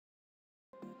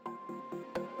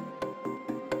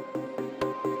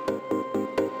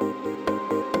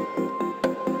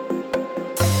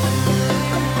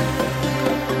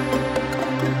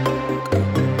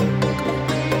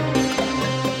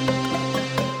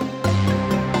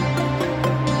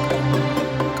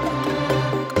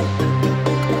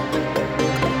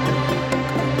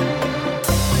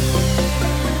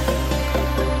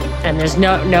And there's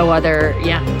no other,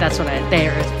 that's what they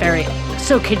are very,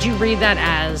 so could you read that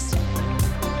as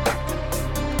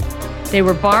they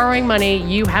were borrowing money,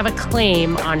 you have a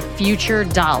claim on future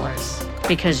dollars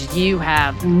because you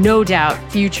have no doubt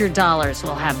future dollars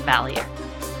will have value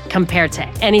compared to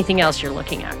anything else you're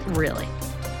looking at, really.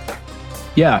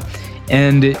 Yeah,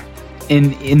 and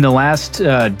in the last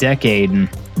decade,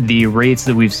 the rates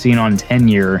that we've seen on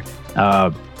 10-year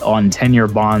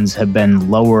bonds have been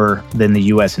lower than the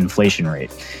U.S. inflation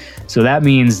rate. So that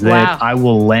means that I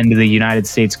will lend the United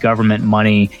States government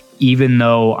money even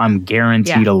though I'm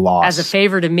guaranteed a loss. As a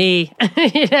favor to me, a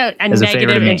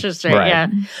negative interest rate,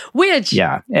 Which,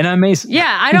 and I may...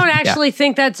 I don't actually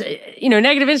think that's,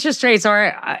 negative interest rates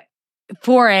are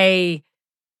for a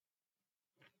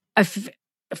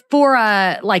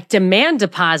like demand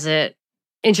deposit,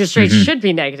 interest rates should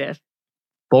be negative.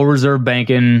 Full reserve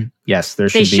banking, yes, they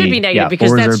should be negative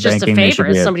because that's just a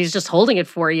favor. Somebody's just holding it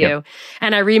for you. Yep.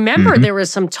 And I remember there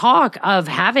was some talk of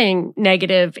having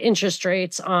negative interest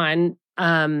rates on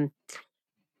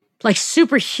like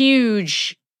super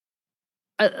huge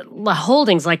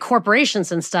holdings like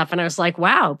corporations and stuff. And I was like,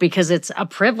 wow, because it's a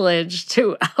privilege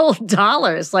to hold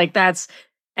dollars. Like that's,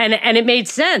 and it made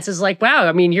sense. It's like, wow,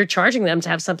 I mean, you're charging them to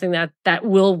have something that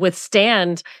will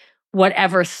withstand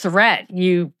whatever threat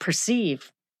you perceive.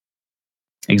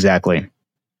 Exactly.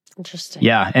 Interesting.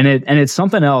 Yeah, and it's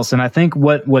something else. And I think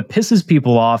what pisses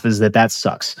people off is that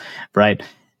sucks, right?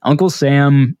 Uncle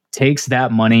Sam takes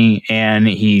that money and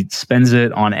he spends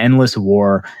it on endless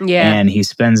war. Yeah. And he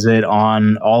spends it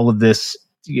on all of this,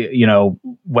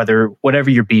 whatever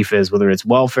your beef is, whether it's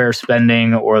welfare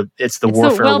spending or it's the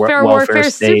welfare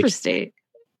super state.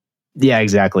 Yeah,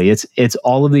 exactly. It's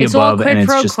all of the above, and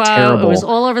it's just terrible. It was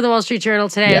all over the Wall Street Journal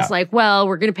today. Yeah. It's like, well,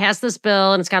 we're going to pass this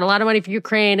bill, and it's got a lot of money for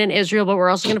Ukraine and Israel, but we're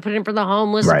also going to put it in for the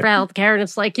homeless and for healthcare. And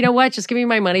it's like, you know what? Just give me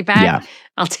my money back. Yeah.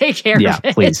 I'll take care of it. Yeah,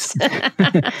 please.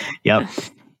 Yep.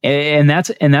 And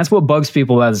that's what bugs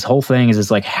people about this whole thing is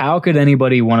it's like, how could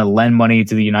anybody want to lend money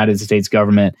to the United States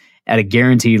government at a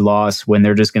guaranteed loss when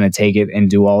they're just going to take it and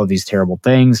do all of these terrible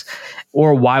things?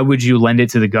 Or why would you lend it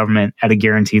to the government at a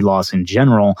guaranteed loss in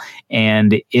general?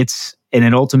 And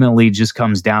it ultimately just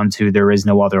comes down to there is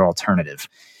no other alternative.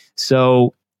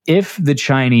 So if the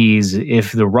Chinese,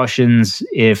 if the Russians,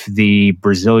 if the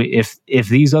Brazilian, if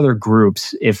these other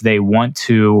groups, if they want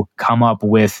to come up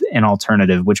with an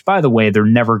alternative, which by the way, they're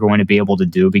never going to be able to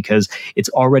do because it's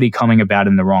already coming about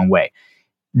in the wrong way.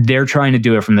 They're trying to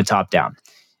do it from the top down.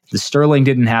 The sterling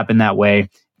didn't happen that way.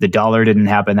 The dollar didn't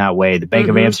happen that way. The Bank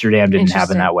of Amsterdam didn't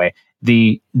happen that way.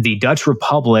 The Dutch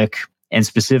Republic, and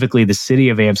specifically the city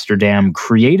of Amsterdam,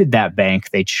 created that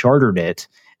bank. They chartered it,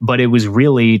 but it was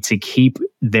really to keep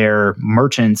their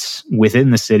merchants within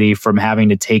the city from having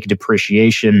to take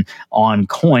depreciation on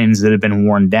coins that had been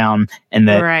worn down and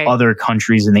that other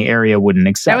countries in the area wouldn't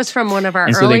accept. That was from one of our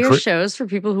earlier shows for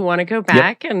people who want to go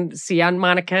back and see on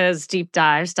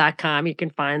monicasdeepdives.com. You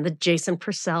can find the Jason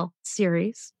Purcell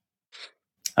series.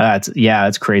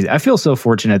 It's crazy. I feel so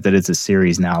fortunate that it's a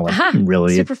series now. Like,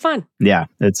 really, super fun. Yeah,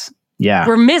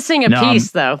 We're missing a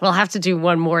piece, though. We'll have to do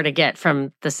one more to get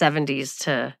from the 70s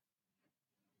to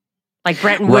like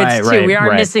Bretton Woods, too. We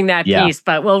are missing that piece,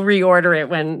 but we'll reorder it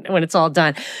when it's all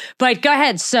done. But go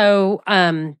ahead. So,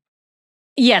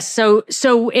 yes. So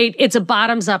it's a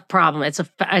bottoms up problem. It's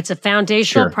a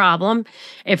foundational problem.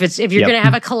 If you're going to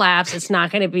have a collapse, it's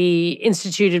not going to be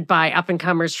instituted by up and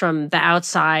comers from the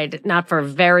outside, not for a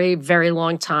very, very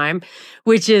long time,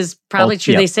 which is probably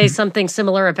true. They say something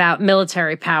similar about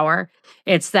military power.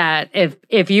 It's that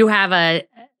if you have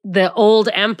the old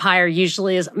empire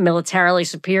usually is militarily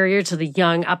superior to the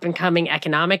young up and coming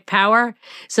economic power.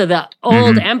 So the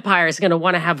old empire is going to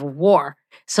want to have a war.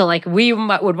 So like we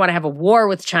would want to have a war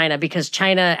with China because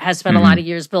China has spent a lot of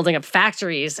years building up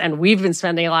factories and we've been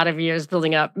spending a lot of years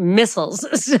building up missiles.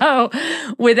 So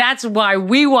that's why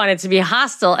we want it to be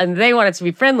hostile and they want it to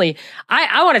be friendly.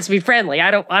 I want it to be friendly. I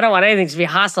don't want anything to be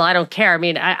hostile. I don't care. I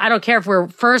mean, I don't care if we're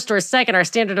first or second. Our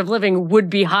standard of living would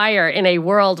be higher in a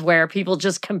world where people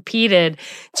just competed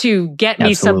to get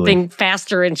me something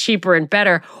faster and cheaper and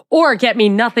better, or get me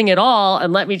nothing at all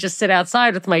and let me just sit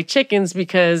outside with my chickens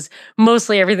because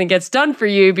mostly everything gets done for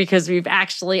you because we've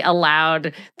actually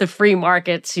allowed the free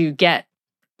market to get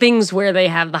things where they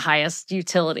have the highest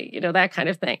utility, that kind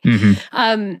of thing.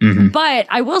 But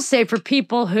I will say for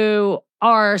people who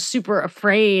are super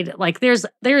afraid, like there's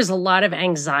a lot of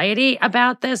anxiety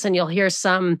about this, and you'll hear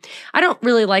I don't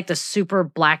really like the super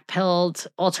black-pilled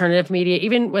alternative media,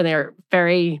 even when they're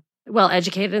very well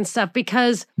educated and stuff,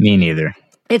 because me neither.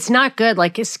 It's not good.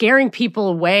 Like scaring people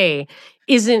away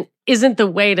isn't the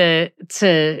way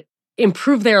to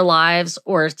improve their lives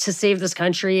or to save this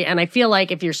country. And I feel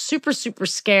like if you're super, super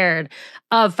scared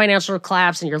of financial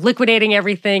collapse and you're liquidating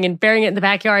everything and burying it in the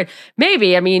backyard,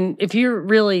 maybe, I mean, if you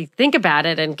really think about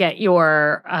it and get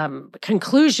your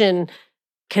conclusion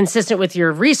consistent with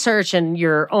your research and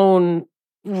your own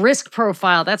risk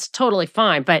profile, that's totally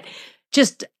fine. But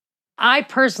just, I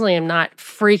personally am not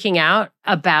freaking out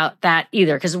about that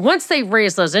either. Because once they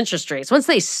raised those interest rates, once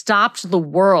they stopped the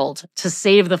world to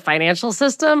save the financial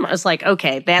system, I was like,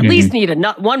 okay, they at least need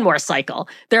one more cycle.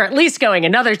 They're at least going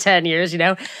another 10 years, you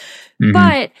know?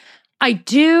 But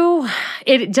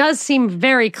it does seem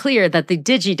very clear that the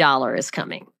digidollar is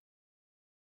coming.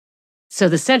 So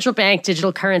the central bank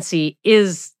digital currency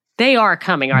they are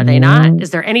coming, are they not? Is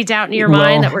there any doubt in your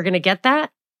mind that we're going to get that?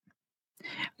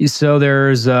 So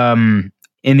there's, in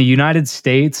the United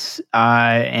States,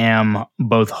 I am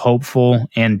both hopeful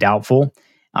and doubtful.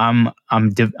 I'm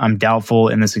doubtful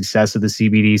in the success of the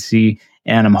CBDC,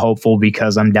 and I'm hopeful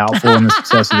because I'm doubtful in the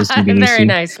success of the CBDC. Very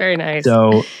nice, very nice.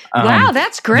 So, wow,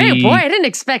 that's great. Boy, I didn't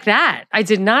expect that. I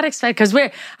did not expect, because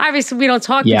we don't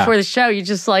talk before the show. You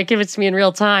just like give it to me in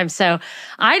real time. So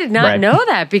I did not know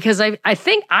that, because I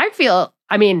think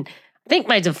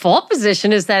my default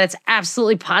position is that it's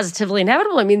absolutely positively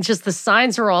inevitable. I mean, just the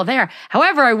signs are all there.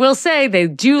 However, I will say they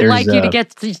do you to get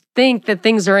to think that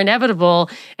things are inevitable,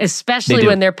 especially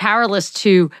when they're powerless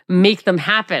to make them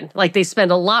happen. Like, they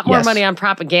spend a lot more money on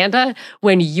propaganda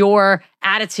when your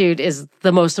attitude is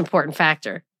the most important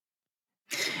factor.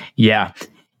 Yeah,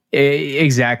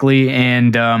 exactly.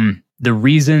 And the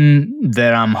reason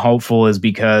that I'm hopeful is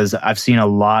because I've seen a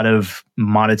lot of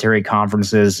monetary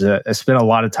conferences. I spent a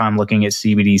lot of time looking at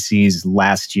CBDCs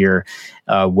last year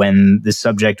when the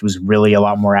subject was really a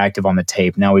lot more active on the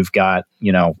tape. Now we've got,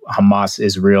 Hamas,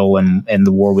 Israel, and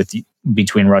the war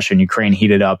between Russia and Ukraine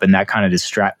heated up, and that kind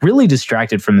of really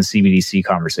distracted from the CBDC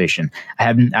conversation. I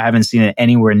haven't seen it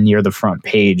anywhere near the front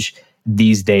page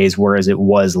these days, whereas it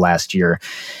was last year.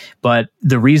 But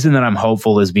the reason that I'm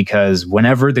hopeful is because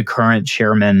whenever the current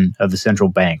chairman of the central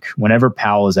bank, whenever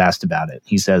Powell is asked about it,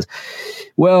 he says,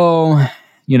 well,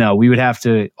 we would have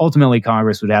to, ultimately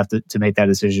Congress would have to make that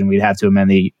decision. We'd have to amend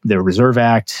the Reserve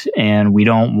Act, and we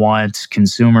don't want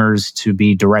consumers to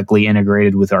be directly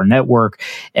integrated with our network.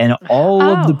 And all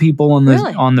of the people on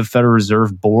the Federal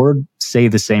Reserve Board say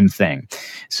the same thing.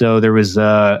 So there was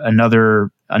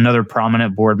another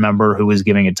prominent board member who was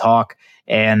giving a talk,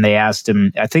 and they asked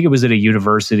him, I think it was at a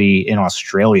university in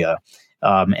Australia.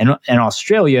 And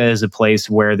Australia is a place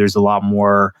where there's a lot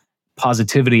more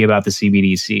positivity about the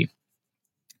CBDC.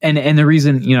 And the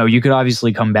reason, you could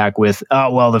obviously come back with,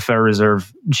 the Federal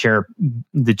Reserve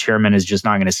the chairman is just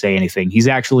not going to say anything. He's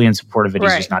actually in support of it.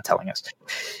 He's just not telling us.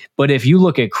 But if you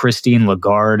look at Christine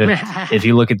Lagarde, if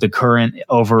you look at the current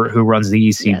who runs the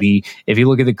ECB, if you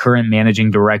look at the current managing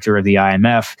director of the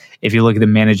IMF, if you look at the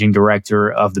managing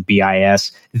director of the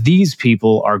BIS, these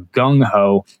people are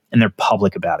gung-ho and they're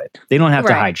public about it. They don't have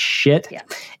to hide shit. Yeah.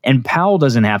 And Powell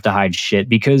doesn't have to hide shit,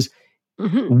 because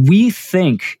we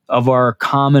think of our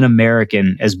common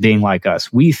American as being like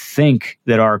us. We think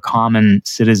that our common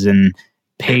citizen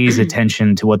pays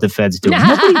attention to what the Fed's doing.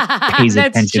 Nobody pays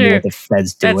attention to what the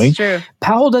Fed's doing.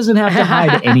 Powell doesn't have to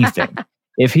hide anything.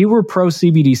 If he were pro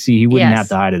CBDC, he wouldn't have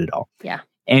to hide it at all. Yeah.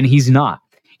 And he's not.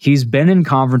 He's been in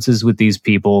conferences with these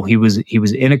people. He was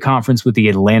in a conference with the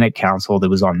Atlantic Council that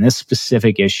was on this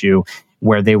specific issue,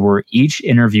 where they were each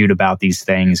interviewed about these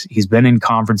things. He's been in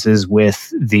conferences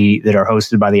that are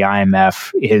hosted by the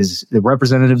IMF. The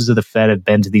representatives of the Fed have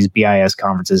been to these BIS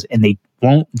conferences, and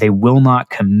they will not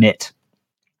commit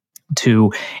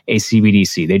to a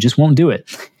CBDC. They just won't do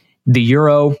it. The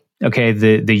Euro, the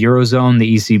Eurozone,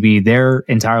 the ECB, they're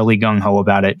entirely gung-ho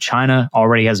about it. China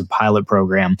already has a pilot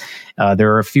program.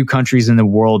 There are a few countries in the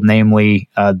world, namely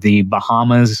the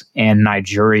Bahamas and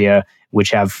Nigeria,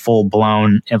 which have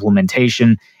full-blown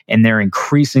implementation, and they're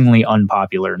increasingly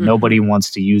unpopular. Nobody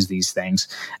wants to use these things.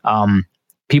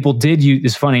 People did use,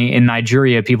 it's funny, in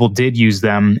Nigeria, people did use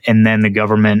them, and then the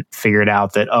government figured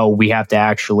out that, we have to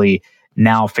actually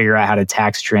now figure out how to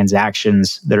tax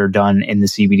transactions that are done in the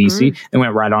CBDC. They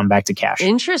went right on back to cash.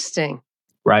 Interesting.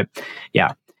 Right.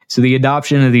 Yeah. So the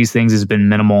adoption of these things has been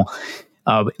minimal.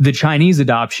 The Chinese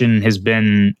adoption has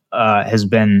been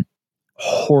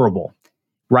horrible.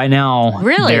 Right now,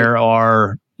 there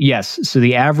are, so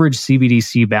the average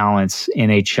CBDC balance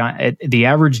the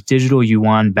average digital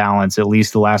yuan balance, at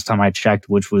least the last time I checked,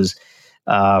 which was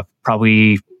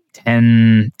probably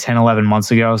 10, 11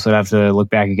 months ago, so I'd have to look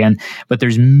back again. But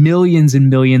there's millions and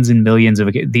millions and millions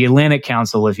of the Atlantic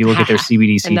Council. If you look at their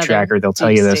CBDC tracker, they'll tell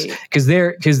you this, because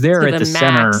they're at the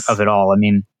center of it all. I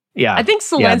mean, Yeah. I think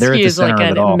Zelensky is like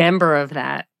a member of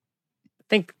that. I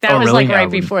think that was really? like right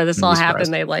before this all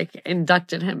happened. They like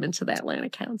inducted him into the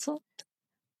Atlantic Council.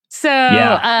 So,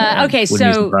 okay,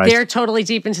 so they're totally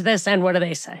deep into this. And what do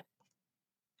they say?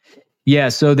 Yeah,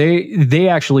 so they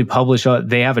actually publish,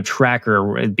 they have a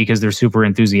tracker because they're super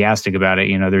enthusiastic about it.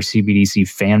 You know, they're CBDC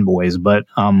fanboys, but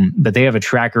they have a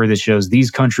tracker that shows these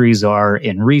countries are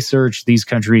in research, these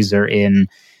countries are in,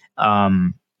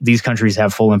 these countries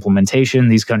have full implementation,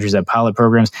 these countries have pilot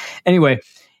programs. Anyway,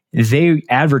 they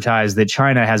advertise that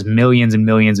China has millions and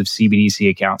millions of CBDC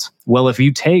accounts. Well, if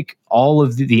you take all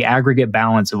of the aggregate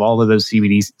balance of all of those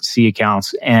CBDC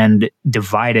accounts and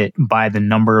divide it by the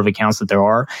number of accounts that there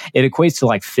are, it equates to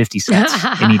like 50 cents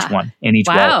in each one, in each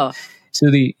wallet.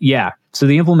 So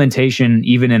the implementation,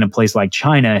 even in a place like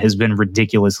China, has been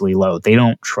ridiculously low. They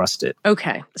don't trust it.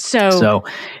 Okay. So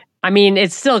I mean,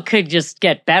 it still could just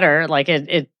get better. Like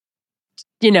it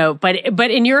you know, but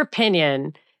in your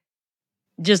opinion,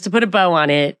 just to put a bow on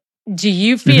it, do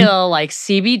you feel like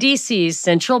CBDCs,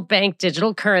 central bank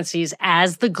digital currencies,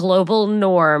 as the global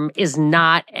norm is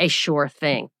not a sure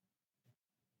thing?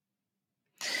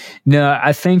 No,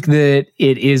 I think that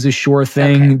it is a sure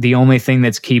thing. Okay. The only thing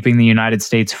that's keeping the United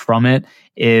States from it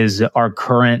is our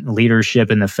current leadership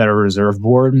in the Federal Reserve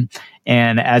Board.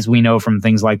 And as we know from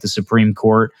things like the Supreme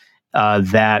Court,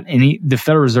 the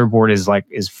Federal Reserve Board is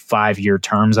 5-year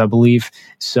terms, I believe.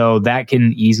 So that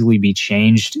can easily be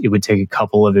changed. It would take a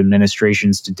couple of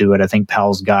administrations to do it. I think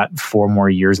Powell's got 4 more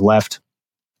years left.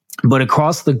 But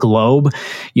across the globe,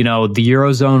 you know, the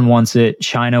Eurozone wants it,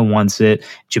 China wants it,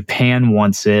 Japan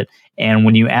wants it. And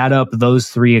when you add up those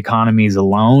 3 economies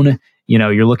alone, you know,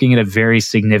 you're looking at a very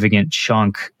significant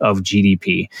chunk of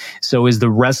GDP. So is the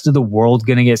rest of the world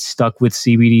going to get stuck with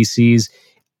CBDCs?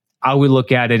 I would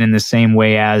look at it in the same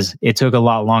way as it took a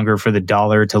lot longer for the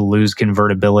dollar to lose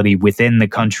convertibility within the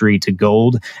country to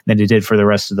gold than it did for the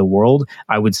rest of the world.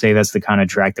 I would say that's the kind of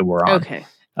track that we're on. Okay.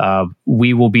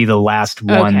 We will be the last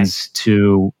ones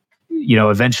to, you know,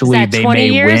 eventually they may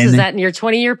years? win. Is that in your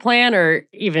 20-year plan or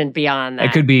even beyond that?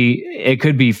 It could be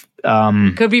could be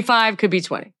 5, could be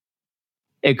 20.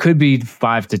 It could be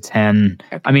 5 to 10.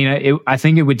 Okay. I mean, I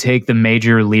think it would take the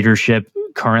major leadership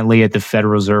currently at the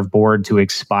Federal Reserve Board to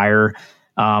expire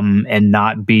and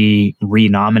not be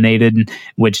renominated,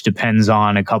 which depends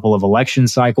on a couple of election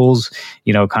cycles.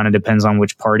 You know, kind of depends on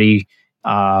which party.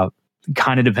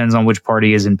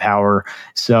 Is in power.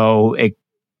 So it,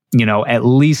 you know, at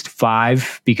least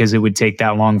 5, because it would take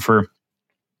that long for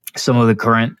some of the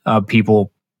current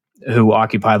people who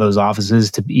occupy those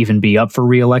offices to even be up for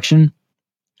re-election.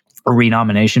 Or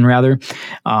renomination, rather.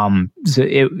 So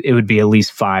it would be at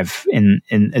least 5 in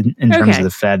terms of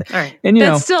the Fed. All right. And you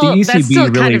that's know, still, the ECB that's still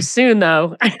really, kind of soon,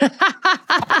 though.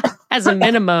 As a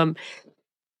minimum,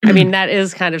 I mean that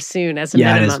is kind of soon as a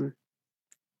minimum.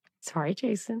 Sorry,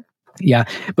 Jason. Yeah,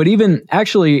 but even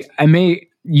actually,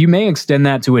 you may extend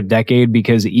that to a decade,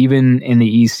 because even in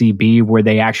the ECB where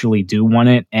they actually do want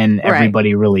it and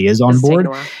everybody really is on board,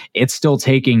 it's still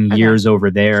taking years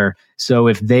over there. So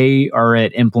if they are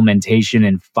at implementation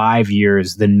in 5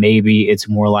 years, then maybe it's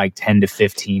more like 10 to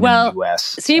 15 in the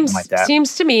US.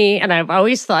 Seems to me, and I've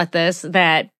always thought this,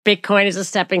 that Bitcoin is a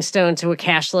stepping stone to a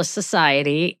cashless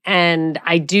society. And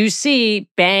I do see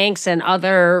banks and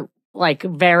other like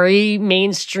very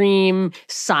mainstream,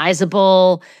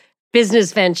 sizable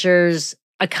business ventures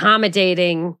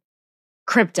accommodating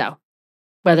crypto,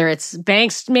 whether it's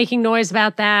banks making noise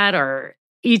about that or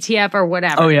ETF or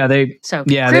whatever. Oh yeah, they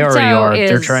already are.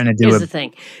 They're trying to do the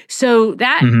thing. So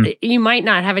that you might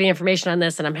not have any information on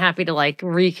this, and I'm happy to like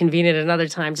reconvene at another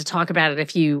time to talk about it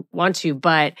if you want to.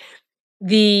 But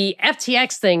the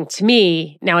FTX thing, to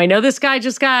me, now I know this guy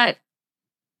just got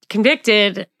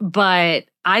convicted, but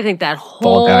I think that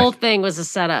whole thing was a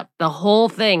setup. The whole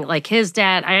thing, like his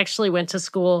dad, I actually went to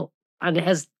school, and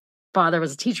his father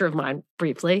was a teacher of mine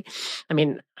briefly. I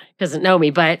mean, he doesn't know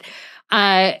me, but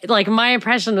like my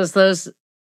impression was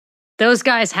those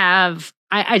guys have,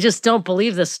 I just don't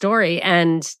believe this story.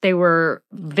 And they were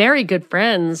very good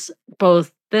friends,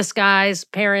 both this guy's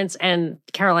parents and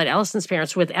Caroline Ellison's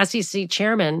parents, with SEC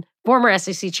chairman, former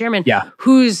SEC chairman,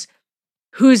 whose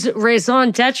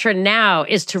raison d'etre now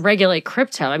is to regulate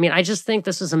crypto. I mean, I just think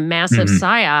this is a massive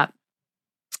psyop.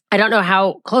 I don't know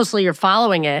how closely you're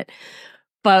following it,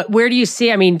 but where do you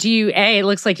see, I mean, do you, A, it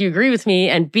looks like you agree with me,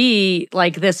 and B,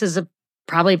 like this is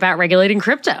probably about regulating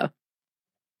crypto,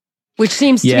 which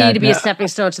seems to me to be a stepping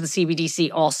stone to the CBDC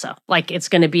also. Like it's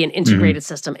going to be an integrated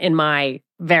system in my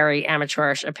very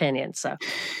amateurish opinion. So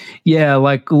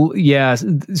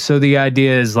so the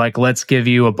idea is like, let's give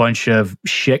you a bunch of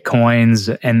shit coins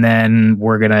and then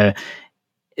we're going to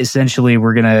essentially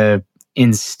we're going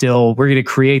to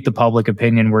create the public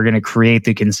opinion. We're going to create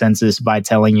the consensus by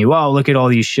telling you, oh, look at all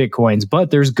these shit coins.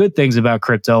 But there's good things about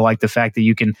crypto, like the fact that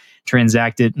you can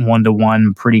transact it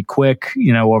one-to-one pretty quick,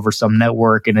 over some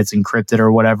network, and it's encrypted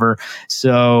or whatever.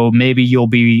 So maybe you'll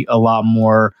be a lot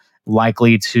more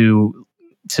likely to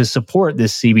support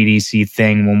this CBDC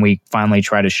thing when we finally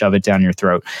try to shove it down your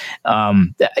throat.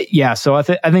 So I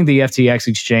think the FTX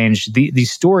exchange, the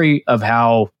story of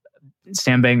how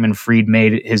Sam Bankman-Fried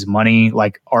made his money,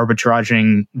 like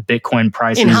arbitraging Bitcoin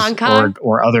prices in Hong Kong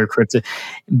or other crypto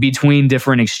between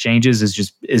different exchanges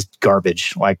is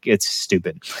garbage. Like, it's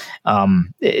stupid.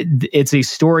 It's a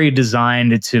story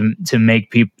designed to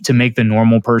make the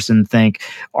normal person think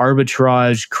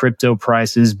arbitrage crypto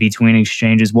prices between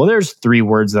exchanges. Well, there's 3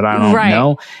 words that I don't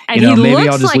know. And he maybe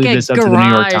I'll just like leave this up to the New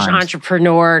York Times.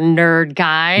 Entrepreneur nerd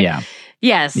guy. Yeah.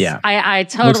 Yes, yeah. I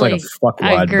totally looks like a fuckwad,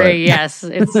 I agree. Yes,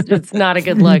 it's not a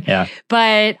good look. Yeah.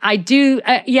 But I do.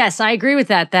 Yes, I agree with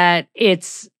that. That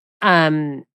it's.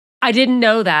 I didn't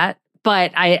know that,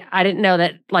 but I didn't know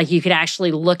that like you could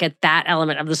actually look at that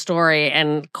element of the story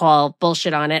and call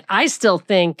bullshit on it. I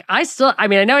mean,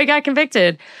 I know he got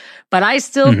convicted, but I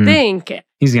still think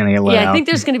he's gonna get let out. I think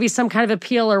there's going to be some kind of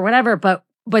appeal or whatever,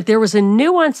 but there was a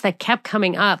nuance that kept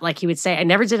coming up. Like he would say, I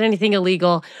never did anything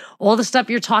illegal. All the stuff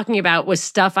you're talking about was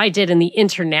stuff I did in the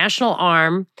international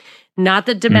arm, not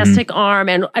the domestic arm,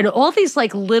 and all these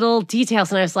like little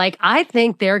details. And I was like, I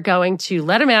think they're going to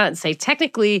let him out and say,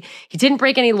 technically, he didn't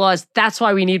break any laws. That's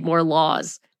why we need more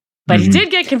laws. But he did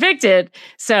get convicted.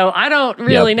 So I don't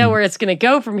really know where it's going to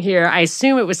go from here. I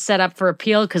assume it was set up for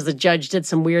appeal because the judge did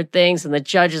some weird things and the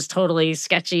judge is totally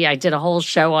sketchy. I did a whole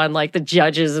show on like the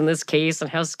judges in this case and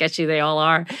how sketchy they all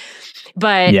are.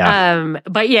 But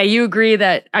you agree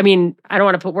that, I mean, I don't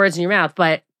want to put words in your mouth,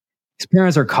 but his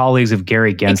parents are colleagues of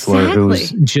Gary Gensler, who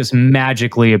just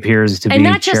magically appears to be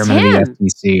chairman of the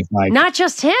SEC. Like, not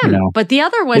just him, but the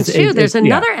other ones too. There's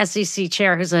another SEC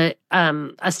chair who's a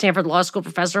Stanford Law School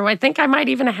professor who I think I might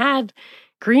even have had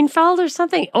Greenfeld or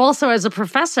something, also as a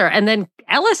professor. And then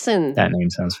Ellison. That name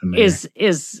sounds familiar.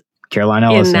 Is Caroline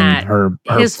Ellison. Her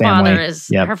his family, father is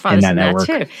her father's in that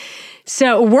too.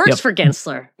 So it works for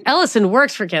Gensler. Ellison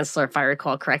works for Gensler, if I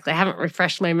recall correctly. I haven't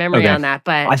refreshed my memory on that,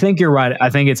 but I think you're right.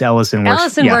 I think it's Ellison.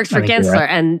 Ellison works for Gensler,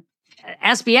 and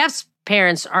SBF's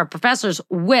parents are professors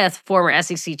with former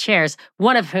SEC chairs,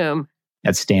 one of whom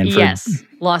at Stanford,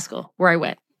 law school, where I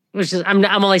went. Which is, I'm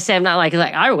only saying, I'm not like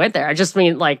I went there. I just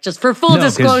mean like just for full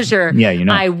disclosure.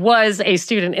 I was a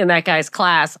student in that guy's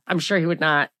class. I'm sure he would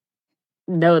not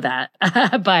know that,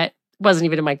 but wasn't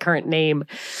even in my current name.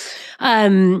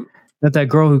 That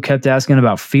girl who kept asking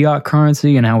about fiat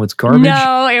currency and how it's garbage?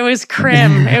 No, it was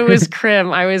Krim. It was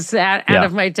Krim. I was out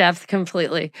of my depth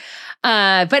completely.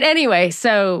 But anyway,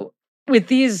 so with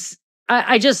these,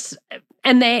 I just,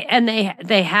 and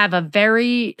they have a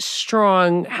very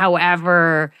strong,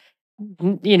 however,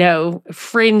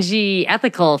 fringy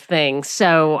ethical thing.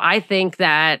 So I think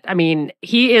that, I mean,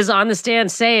 he is on the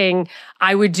stand saying,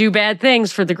 I would do bad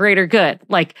things for the greater good.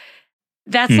 Like,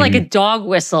 that's like a dog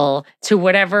whistle to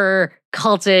whatever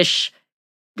cultish,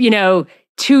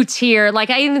 2-tier. Like,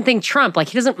 I even think Trump, like,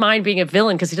 he doesn't mind being a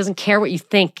villain because he doesn't care what you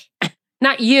think.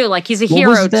 Not you, like, he's a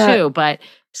hero too, but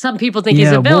some people think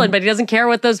he's a villain, but he doesn't care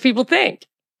what those people think.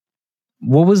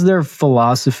 What was their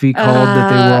philosophy called that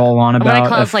they were all on about?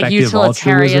 Call it like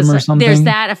utilitarianism or something? There's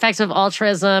that effective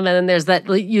altruism, and then there's that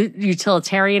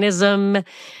utilitarianism.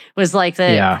 Was like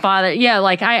the father. Yeah,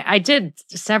 like I did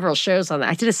several shows on that.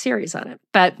 I did a series on it,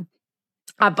 but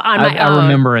on my own. I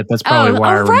remember it. That's probably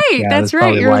why. Oh, right. That's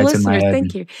right. You're a listener.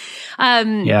 Thank you.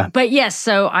 But yes,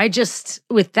 so I just,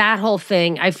 with that whole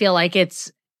thing, I feel like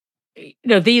it's,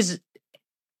 these,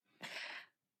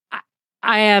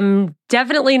 I am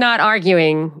definitely not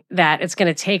arguing that it's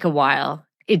going to take a while.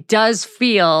 It does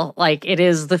feel like it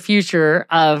is the future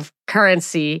of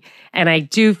currency. And I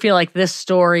do feel like this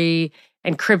story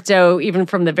and crypto, even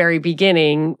from the very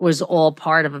beginning, was all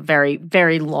part of a very,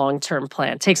 very long-term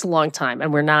plan. It takes a long time.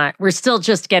 And we're still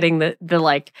just getting the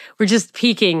we're just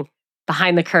peeking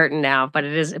behind the curtain now, but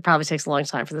it probably takes a long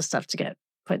time for this stuff to get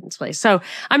put in place. So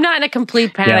I'm not in a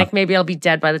complete panic. Yeah. Maybe I'll be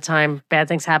dead by the time bad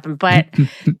things happen. But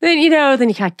then, you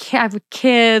got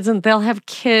kids and they'll have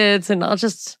kids and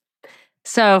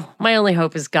so my only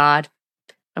hope is God.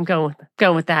 I'm going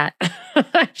with that.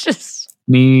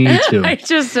 Me too. I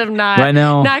just am not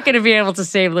going to be able to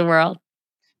save the world.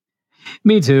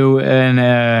 Me too,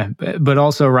 and but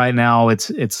also right now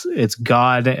it's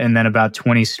God, and then about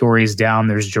 20 stories down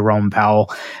there's Jerome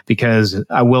Powell. Because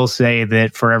I will say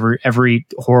that for every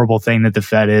horrible thing that the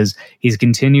Fed is, he's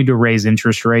continued to raise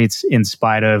interest rates in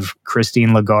spite of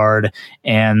Christine Lagarde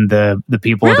and the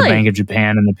people at the Bank of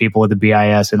Japan and the people at the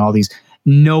BIS and all these.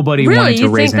 Nobody wanted to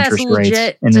raise interest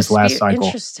rates in this last cycle.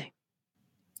 Interesting.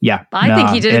 Yeah, I think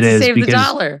he did it to save the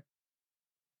dollar.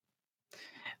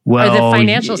 Well, or the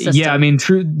financial system. Yeah, I mean,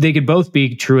 true. They could both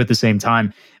be true at the same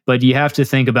time, but you have to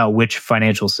think about which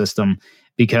financial system,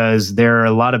 because there are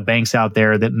a lot of banks out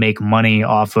there that make money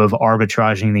off of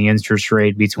arbitraging the interest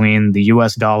rate between the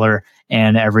U.S. dollar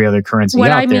and every other currency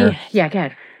out there. Yeah, go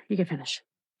ahead. You can finish.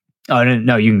 Oh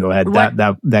no, you can go ahead.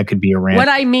 That could be a rant. What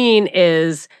I mean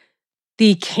is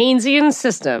the Keynesian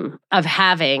system of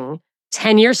having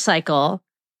 10-year cycle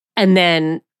and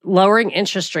then lowering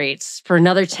interest rates for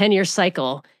another 10-year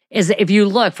cycle is, if you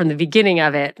look from the beginning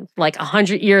of it, like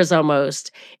 100 years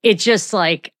almost, it just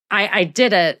like, I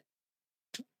did a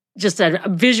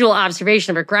visual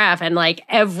observation of a graph, and like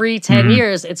every 10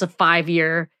 years, it's a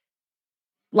 5-year,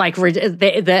 like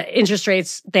the interest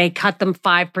rates, they cut them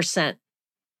 5%.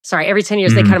 Sorry, every 10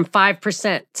 years, they cut them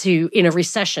 5% in a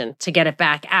recession to get it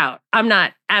back out. I'm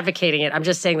not advocating it. I'm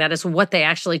just saying that is what they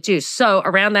actually do. So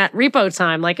around that repo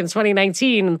time, like in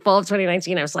 2019, in the fall of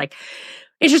 2019, I was like,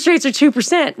 interest rates are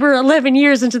 2%. We're 11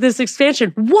 years into this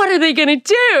expansion. What are they going to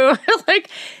do?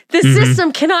 Like, the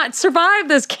system cannot survive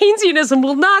this. Keynesianism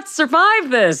will not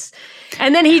survive this.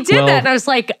 And then he did that, and I was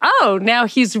like, oh, now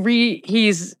he's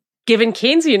given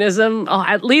Keynesianism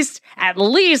at least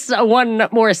one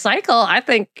more cycle. I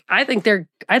think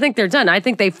they're done. I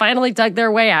think they finally dug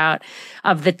their way out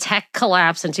of the tech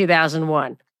collapse in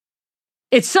 2001.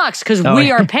 It sucks because we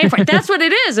are paying for it. That's what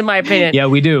it is, in my opinion. Yeah,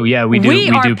 we do. Yeah, we do. We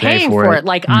are do paying for it.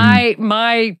 Like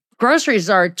my groceries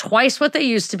are twice what they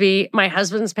used to be. My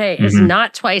husband's pay is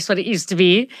not twice what it used to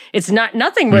be. It's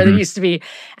nothing where it used to be.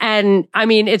 And I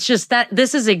mean, it's just that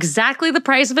this is exactly the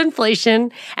price of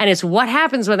inflation. And it's what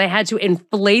happens when they had to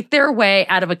inflate their way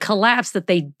out of a collapse that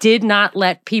they did not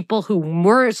let people who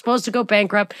were supposed to go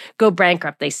bankrupt.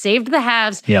 They saved the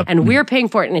haves, and we're paying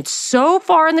for it. And it's so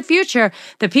far in the future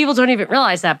that people don't even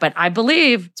realize that. But I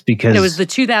believe it's because it was the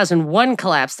 2001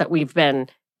 collapse that we've been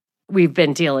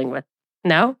dealing with.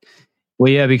 No?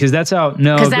 Well, yeah, because that's how.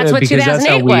 No, because that's what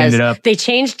 2008 was. Ended up, they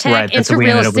changed tech into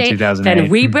real estate. Then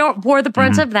we bore the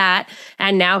brunt of that,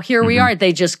 and now here we are.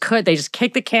 They just kicked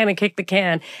the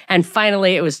can, and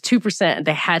finally it was 2%.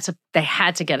 They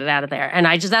had to get it out of there, and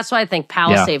that's why I think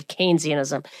Powell saved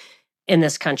Keynesianism in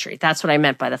this country. That's what I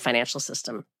meant by the financial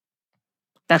system.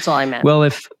 That's all I meant. Well,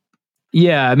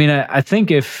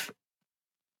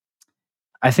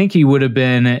 I think he would have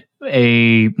been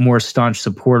a more staunch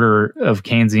supporter of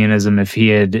Keynesianism if he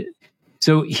had.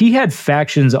 So he had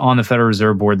factions on the Federal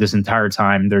Reserve Board this entire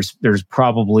time. There's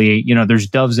probably, there's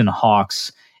doves and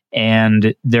hawks,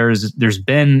 and there's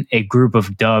been a group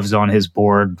of doves on his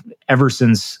board ever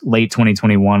since late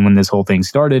 2021 when this whole thing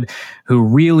started, who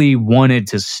really wanted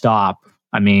to stop.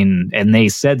 I mean, and they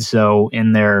said so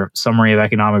in their summary of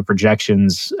economic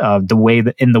projections, the way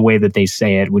that they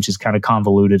say it, which is kind of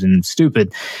convoluted and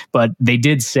stupid, but they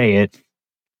did say it,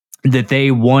 that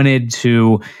they wanted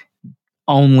to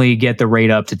only get the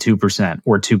rate up to 2%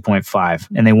 or 2.5,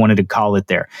 and they wanted to call it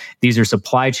there. These are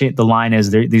supply chain. The line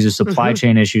is these are supply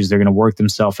chain issues. They're going to work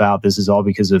themselves out. This is all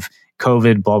because of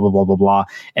COVID. Blah blah blah blah blah.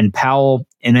 And Powell,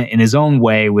 in his own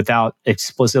way, without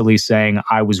explicitly saying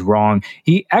I was wrong,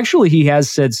 he has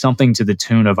said something to the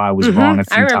tune of I was wrong a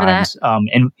few times.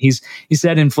 And he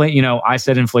said I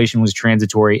said inflation was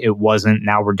transitory. It wasn't.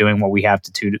 Now we're doing what we have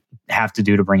to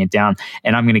do to bring it down,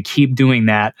 and I'm going to keep doing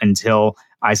that until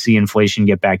I see inflation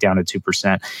get back down to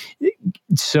 2%.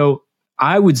 So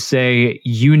I would say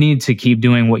you need to keep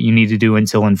doing what you need to do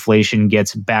until inflation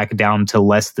gets back down to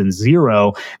less than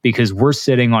zero, because we're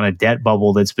sitting on a debt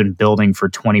bubble that's been building for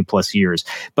 20 plus years.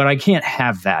 But I can't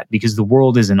have that because the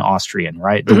world isn't Austrian,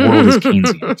 right? The world is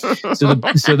Keynesian. So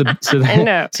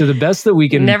the best that we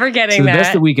can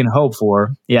best that we can hope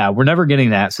for, we're never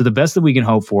getting that. So the best that we can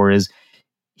hope for is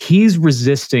he's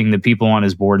resisting the people on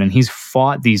his board, and he's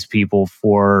fought these people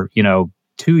for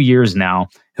 2 years now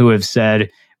who have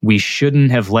said we shouldn't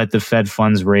have let the Fed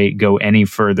funds rate go any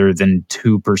further than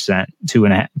 2%,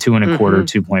 2.25,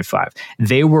 2.5.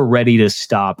 They were ready to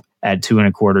stop at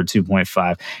 2.25,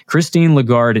 2.5. Christine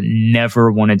Lagarde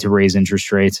never wanted to raise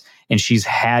interest rates, and she's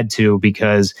had to,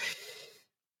 because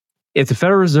if the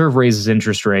Federal Reserve raises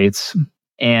interest rates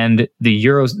and the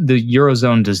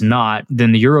Eurozone does not,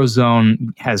 then the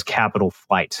Eurozone has capital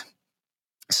flight.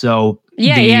 So the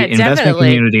investment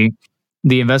community,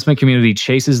 the investment community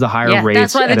chases the higher rates.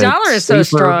 That's why the dollar is so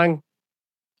strong.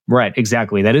 Right,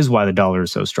 exactly. That is why the dollar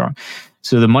is so strong.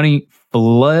 So the money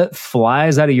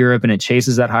flies out of Europe and it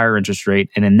chases that higher interest rate.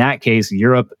 And in that case,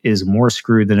 Europe is more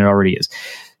screwed than it already is.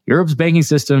 Europe's banking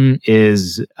system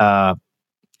is,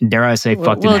 dare I say,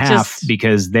 fucked in half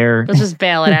because they're... We'll just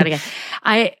bail it out again.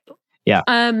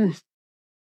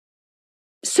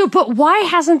 So, but why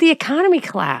hasn't the economy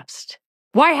collapsed?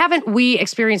 Why haven't we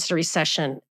experienced a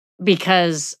recession?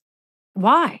 Because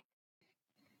why?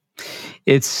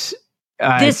 It's...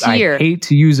 this year. I hate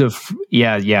to use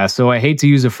So I hate to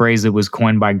use a phrase that was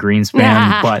coined by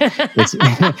Greenspan, but it's,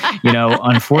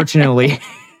 unfortunately...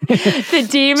 the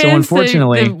demons. So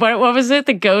unfortunately, what was it?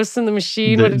 The ghosts in the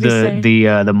machine. What did he say?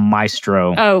 The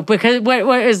maestro. Oh, because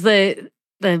what is the?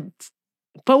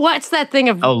 But what's that thing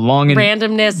of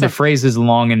randomness? The phrase is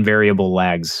long and variable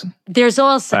lags. There's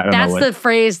also the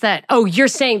phrase that. Oh, you're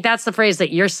saying that's the phrase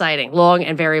that you're citing, long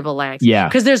and variable lags. Yeah,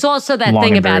 because there's also that long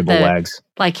thing about the lags.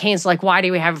 Like Keynes, like why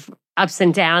do we have ups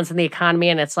and downs in the economy?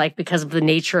 And it's like because of the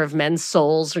nature of men's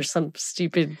souls or some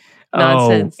stupid.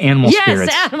 Nonsense. Oh, animal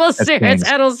spirits. Yes, animal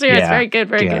spirits. Yeah. Very good.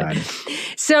 Very good.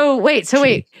 So wait.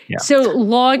 Yeah. So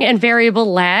long and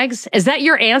variable lags. Is that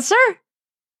your answer?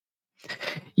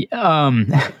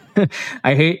 I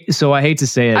hate to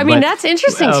say it. I mean, that's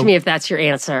interesting to me if that's your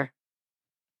answer.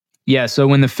 Yeah. So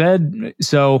when the Fed,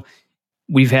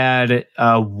 we've had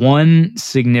one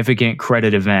significant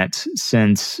credit event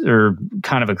since the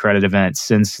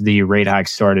rate hike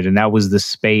started, and that was the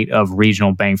spate of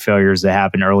regional bank failures that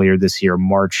happened earlier this year,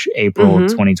 March, April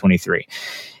 2023.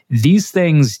 These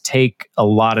things take a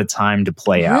lot of time to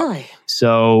play out.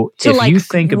 So if you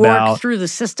think about work through the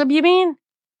system, you mean?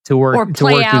 To work or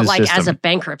play to work out like system. As a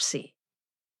bankruptcy.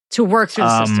 To work through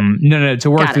the system. No,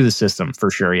 to work through the system for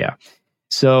sure. Yeah.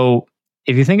 So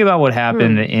if you think about what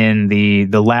happened in the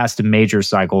last major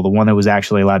cycle, the one that was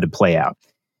actually allowed to play out,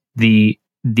 the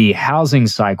housing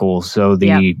cycle, so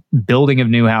the building of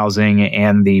new housing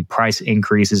and the price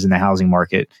increases in the housing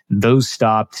market, those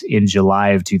stopped in July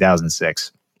of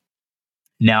 2006.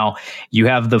 Now, you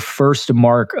have the first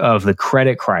mark of the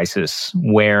credit crisis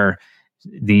where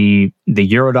the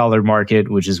Eurodollar market,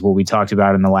 which is what we talked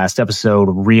about in the last episode,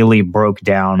 really broke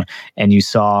down. And you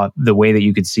saw the way that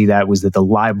you could see that was that the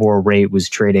LIBOR rate was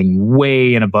trading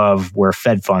way and above where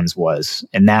Fed funds was.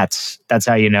 And that's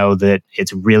how you know that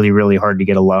it's really, really hard to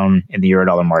get a loan in the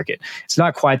Eurodollar market. It's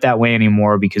not quite that way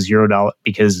anymore because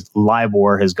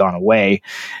LIBOR has gone away.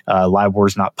 LIBOR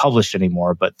is not published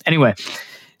anymore. But anyway,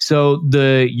 so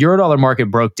the Eurodollar market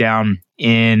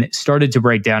started to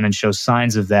break down and show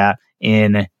signs of that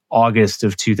in August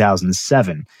of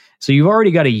 2007. So you've already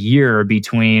got a year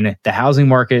between the housing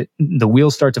market, the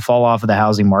wheels start to fall off of the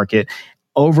housing market.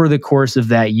 Over the course of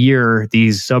that year,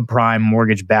 these subprime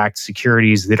mortgage-backed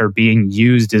securities that are being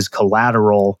used as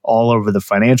collateral all over the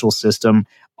financial system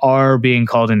are being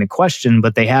called into question,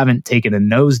 but they haven't taken a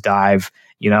nosedive.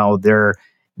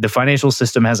 The financial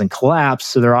system hasn't collapsed,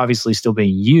 so they're obviously still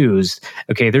being used.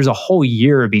 Okay, there's a whole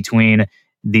year between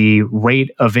the rate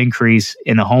of increase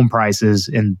in the home prices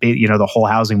and the whole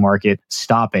housing market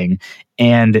stopping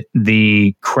and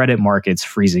the credit markets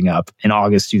freezing up in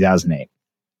August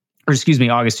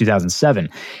 2007.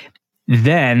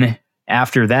 Then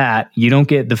after that, you don't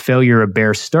get the failure of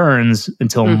Bear Stearns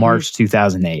until March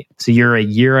 2008. So you're a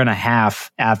year and a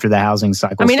half after the housing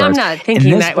cycle starts. I'm not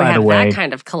thinking that we have that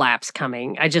kind of collapse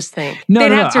coming. I just think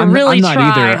they'd have to really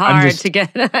try hard to get...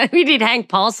 We need Hank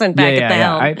Paulson back at the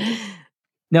helm.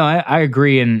 I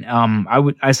agree, and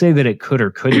I say that it could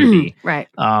or couldn't be. Right.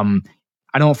 I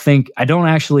don't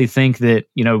actually think that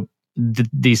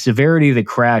the severity of the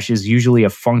crash is usually a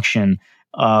function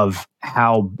of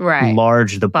how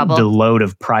large the load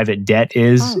of private debt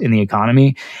is in the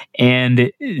economy,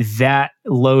 and that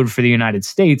load for the United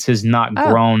States has not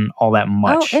grown all that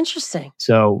much. Oh, interesting.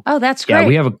 So, that's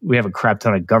great. Yeah, we have a crap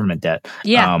ton of government debt.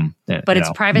 Yeah, but it's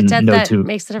private debt that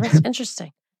makes the difference.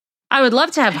 Interesting. I would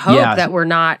love to have hope that we're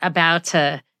not about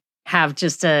to have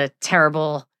just a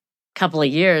terrible couple of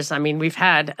years. I mean, we've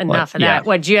had enough of that.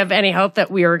 Do you have any hope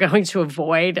that we are going to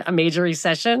avoid a major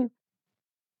recession?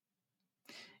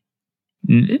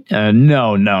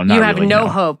 No, not You have really, no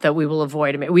hope that we will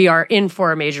avoid it. We are in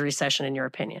for a major recession, in your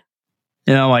opinion?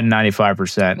 Like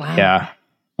 95%. Wow. Yeah.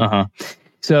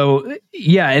 So,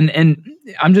 and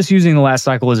I'm just using the last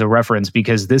cycle as a reference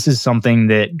because this is something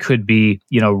that could be,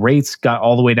 rates got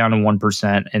all the way down to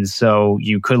 1%. And so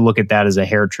you could look at that as a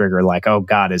hair trigger, like, oh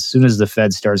God, as soon as the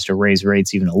Fed starts to raise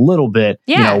rates even a little bit,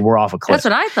 we're off a cliff. That's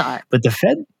what I thought. But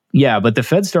the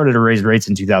Fed started to raise rates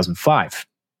in 2005.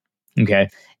 Okay.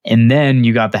 And then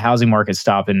you got the housing market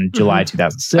stop in July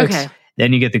 2006. Okay.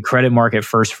 Then you get the credit market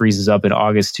first freezes up in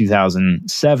August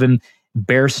 2007.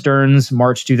 Bear Stearns,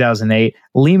 March 2008.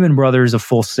 Lehman Brothers, a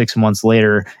full 6 months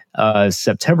later,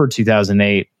 September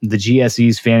 2008. The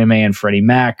GSEs, Fannie Mae and Freddie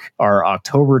Mac, are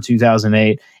October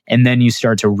 2008. And then you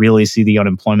start to really see the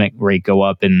unemployment rate go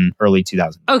up in early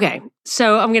 2000. Okay,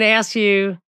 so I'm going to ask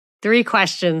you 3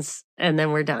 questions and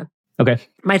then we're done. Okay.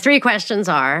 My 3 questions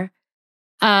are,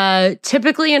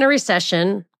 typically in a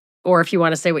recession, or if you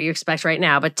want to say what you expect right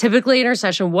now, but typically in a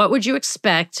recession, what would you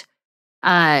expect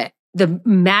the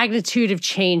magnitude of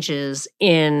changes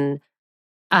in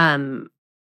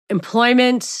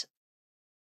employment,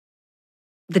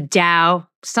 the Dow,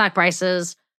 stock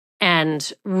prices,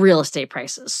 and real estate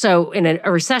prices? So in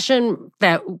a recession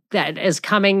that is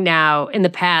coming now, in the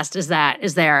past, is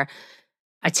there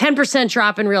a 10%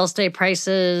 drop in real estate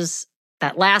prices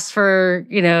that lasts for,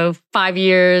 5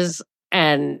 years,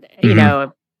 and,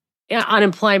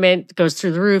 unemployment goes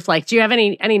through the roof? Like, do you have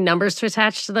any numbers to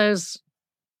attach to those?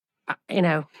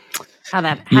 How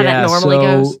that normally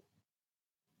goes?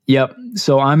 Yep.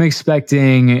 So I'm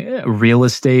expecting real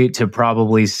estate to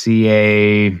probably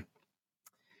see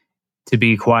to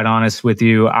be quite honest with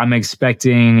you, I'm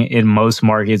expecting in most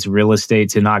markets, real estate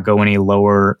to not go any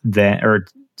lower than,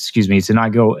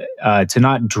 to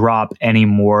not drop any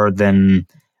more than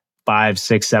 5,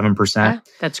 6, 7%.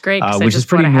 That's great. Which is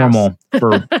pretty normal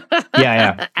for,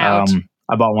 Ouch.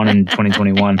 I bought one in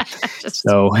 2021.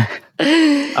 So,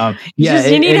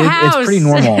 you need a house. It's pretty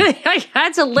normal. I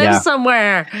had to live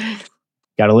somewhere.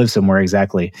 Got to live somewhere,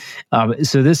 exactly.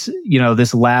 So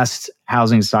this last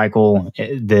housing cycle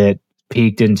that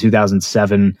peaked in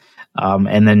 2007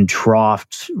 and then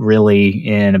troughed really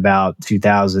in about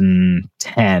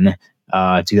 2010,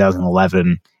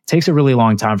 2011. Takes a really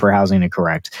long time for housing to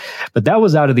correct, but that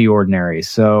was out of the ordinary.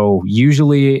 So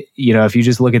usually, if you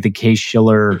just look at the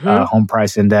Case-Shiller home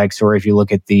price index, or if you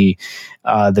look at the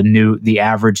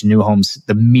average new homes,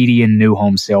 the median new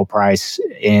home sale price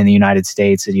in the United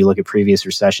States, and you look at previous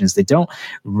recessions, they don't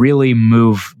really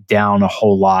move down a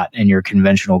whole lot in your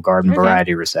conventional garden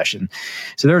variety recession.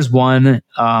 So there's one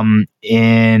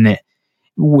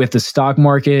with the stock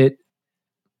market.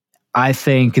 I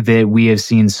think that we have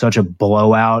seen such a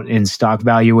blowout in stock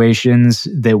valuations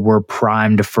that we're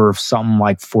primed for something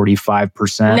like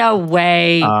 45%. No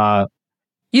way.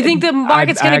 You think the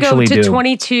market's going to go to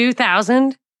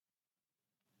 22,000?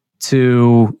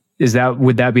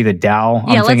 Would that be the Dow?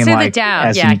 Yeah, let's say the Dow.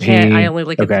 S&P. I only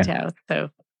look at the Dow. So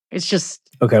it's just...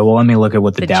 Okay, well, let me look at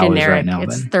what the Dow is right now.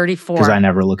 It's 34. Because I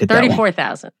never look at that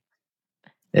 34,000.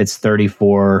 It's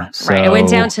 34. So. Right. It went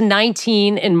down to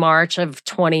 19 in March of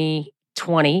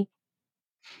 2020.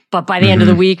 But by the end of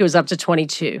the week, it was up to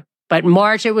 22. But in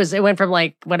March, it went from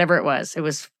like whatever it was. It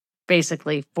was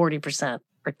basically 40%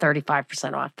 or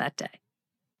 35% off that day.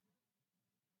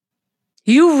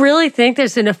 You really think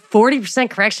there's a 40%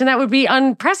 correction? That would be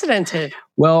unprecedented.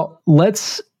 Well,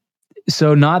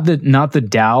 so not the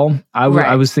Dow. I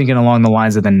was thinking along the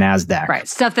lines of the NASDAQ. Right.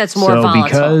 Stuff that's more volatile.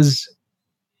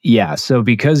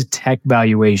 Because tech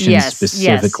valuations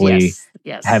specifically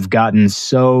have gotten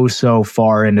so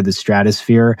far into the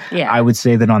stratosphere, I would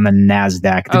say that on the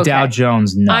NASDAQ, the Dow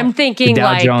Jones, no. I'm thinking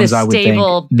the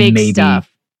stable, big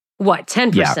stuff. What,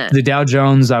 10%? Yeah, the Dow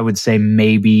Jones, I would say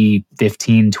maybe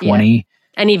 15, 20. Yeah.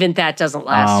 And even that doesn't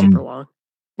last super long.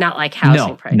 Not like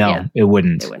housing price. No, it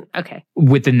wouldn't. Okay.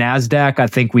 With the NASDAQ, I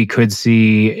think we could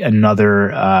see another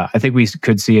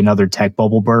tech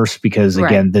bubble burst because,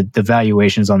 again, the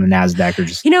valuations on the NASDAQ are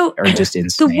just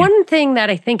insane. The one thing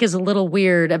that I think is a little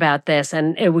weird about this,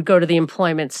 and it would go to the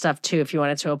employment stuff too, if you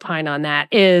wanted to opine on that,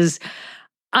 is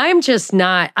I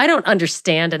don't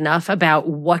understand enough about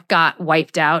what got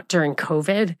wiped out during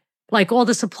COVID. Like all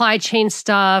the supply chain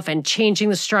stuff and changing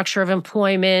the structure of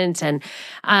employment and,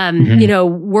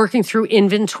 working through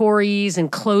inventories and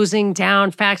closing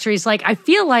down factories. Like, I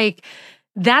feel like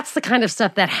that's the kind of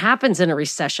stuff that happens in a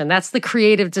recession. That's the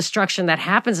creative destruction that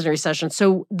happens in a recession.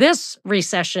 So this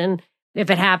recession, if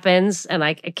it happens, and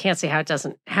I can't see how it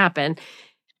doesn't happen.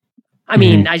 I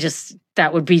mean,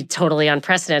 that would be totally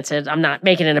unprecedented. I'm not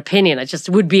making an opinion. It just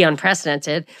would be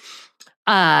unprecedented.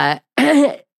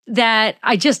 That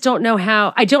I just don't know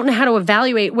how to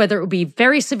evaluate whether it would be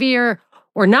very severe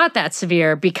or not that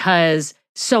severe, because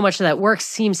so much of that work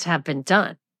seems to have been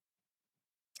done.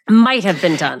 Might have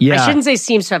been done. Yeah. I shouldn't say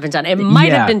seems to have been done. It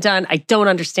might have been done. I don't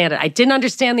understand it. I didn't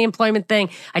understand the employment thing.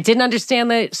 I didn't understand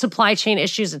the supply chain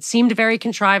issues. It seemed very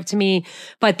contrived to me,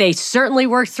 but they certainly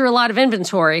worked through a lot of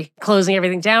inventory, closing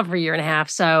everything down for a year and a half.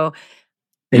 So,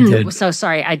 so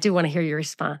sorry. I do want to hear your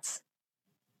response.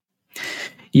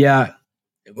 Yeah.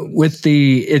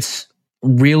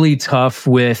 really tough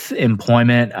with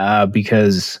employment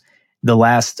because the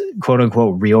last quote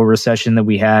unquote real recession that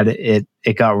we had, it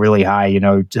got really high,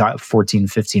 14,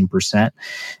 15%.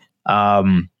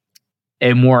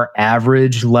 A more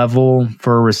average level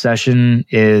for a recession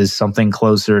is something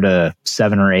closer to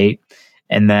 7 or 8.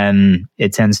 And then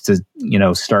it tends to,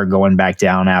 start going back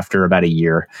down after about a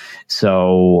year.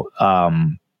 So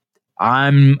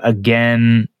I'm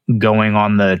again going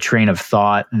on the train of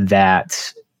thought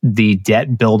that the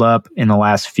debt buildup in the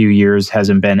last few years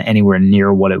hasn't been anywhere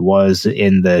near what it was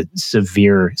in the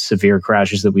severe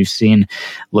crashes that we've seen,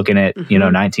 looking at,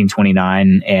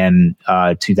 1929 and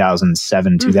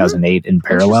 2007, 2008 in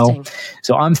parallel.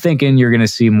 So I'm thinking you're going to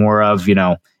see more of,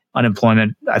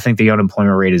 unemployment. I think the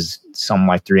unemployment rate is something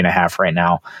like 3.5 right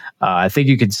now. I think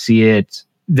you could see it.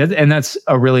 And that's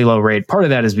a really low rate. Part of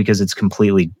that is because it's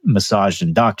completely massaged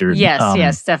and doctored.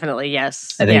 Yes, definitely.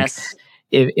 Yes. I think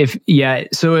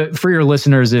so for your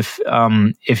listeners, if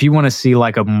you want to see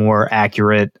like a more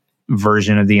accurate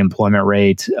version of the employment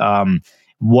rate,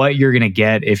 what you're going to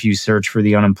get if you search for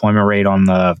the unemployment rate on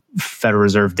the Federal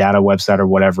Reserve data website or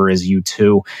whatever is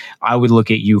U2. I would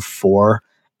look at U4.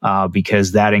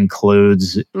 Because that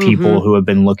includes people who have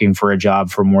been looking for a job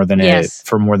for more than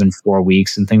 4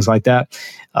 weeks and things like that.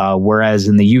 Whereas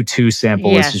in the U2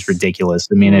 sample, it's just ridiculous.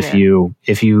 I mean,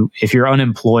 if you're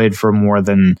unemployed for more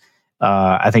than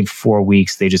I think 4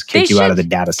 weeks, they just kick you out of the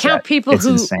data set. Count people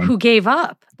who gave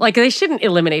up. Like they shouldn't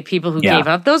eliminate people who gave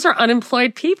up. Those are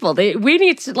unemployed people.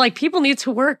 People need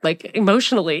to work, like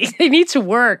emotionally. They need to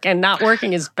work, and not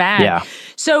working is bad. Yeah.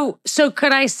 So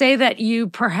could I say that you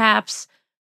perhaps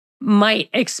might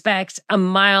expect a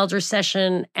mild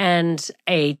recession and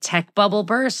a tech bubble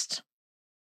burst?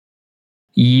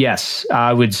 Yes,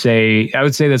 I would say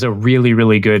that's a really,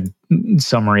 really good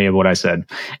summary of what I said.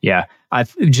 Yeah.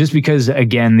 Just because,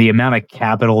 again, the amount of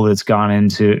capital that's gone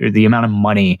into, the amount of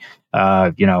money,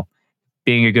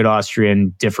 being a good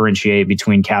Austrian, differentiate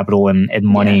between capital and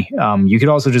money. Yeah. You could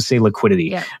also just say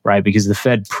liquidity, right? Because the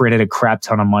Fed printed a crap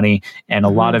ton of money, and a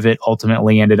lot of it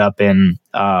ultimately ended up in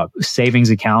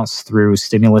savings accounts through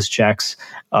stimulus checks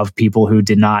of people who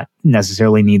did not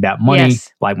necessarily need that money,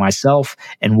 like myself.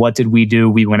 And what did we do?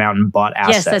 We went out and bought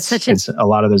assets. Yes, that's such a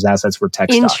lot of those assets were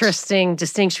tech stocks. Interesting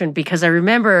distinction, because I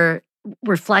remember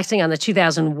reflecting on the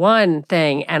 2001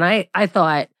 thing, and I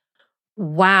thought,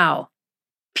 wow,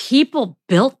 people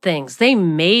built things, they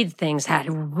made things, had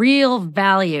real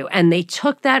value, and they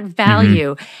took that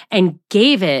value and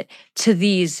gave it to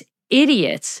these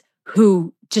idiots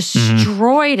who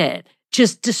destroyed it,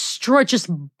 just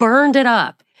burned it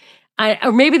up.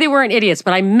 Or maybe they weren't idiots,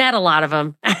 but I met a lot of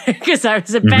them because I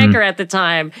was a banker at the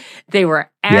time. They were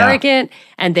arrogant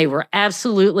and they were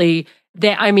absolutely,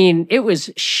 it was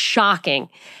shocking.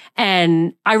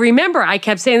 And I remember I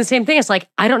kept saying the same thing. It's like,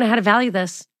 I don't know how to value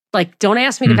this. Like, don't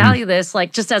ask me to value this.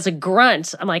 Like, just as a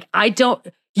grunt, I'm like,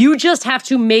 you just have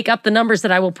to make up the numbers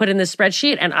that I will put in this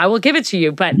spreadsheet and I will give it to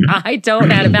you, but I don't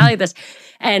know how to value this.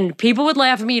 And people would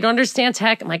laugh at me. You don't understand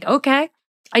tech. I'm like, okay.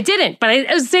 I didn't, but it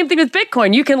was the same thing with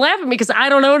Bitcoin. You can laugh at me because I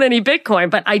don't own any Bitcoin,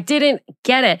 but I didn't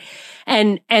get it.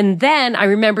 And then I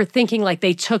remember thinking like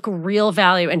they took real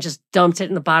value and just dumped it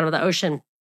in the bottom of the ocean.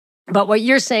 But what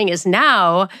you're saying is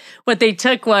now what they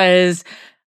took was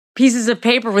pieces of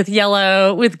paper with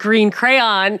green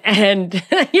crayon, and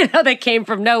that came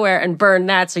from nowhere, and burned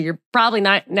that. So you're probably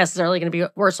not necessarily going to be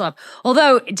worse off.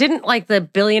 Although, didn't like the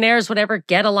billionaires, whatever,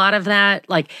 get a lot of that?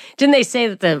 Like, didn't they say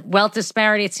that the wealth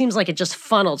disparity, it seems like it just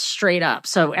funneled straight up.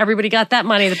 So everybody got that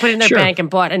money, they put it in their bank and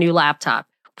bought a new laptop.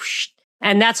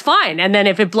 And that's fine. And then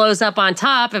if it blows up on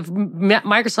top, if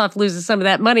Microsoft loses some of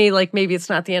that money, like maybe it's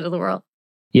not the end of the world.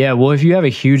 Yeah, well, if you have a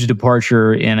huge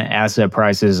departure in asset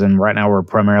prices, and right now we're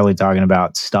primarily talking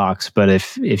about stocks, but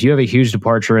if you have a huge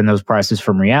departure in those prices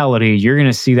from reality, you're going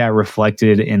to see that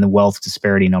reflected in the wealth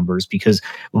disparity numbers, because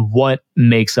what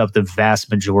makes up the vast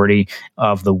majority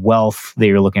of the wealth that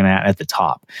you're looking at the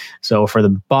top. So for the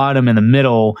bottom and the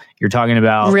middle, you're talking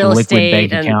about real liquid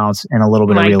bank accounts and a little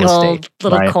bit of real estate.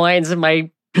 Little coins in my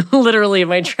literally in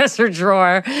my dresser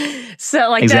drawer. So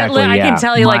like exactly, that, I can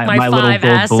tell you like my 5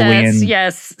 assets. Bullion.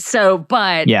 Yes. So,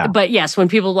 but yes, when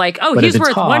people like, oh, he's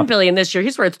worth $1 billion this year,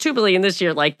 he's worth $2 billion this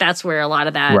year. Like that's where a lot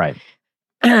of that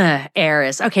air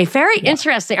is. Okay. Very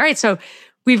interesting. All right. So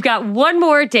we've got one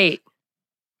more date,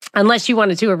 unless you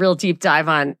want to do a real deep dive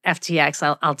on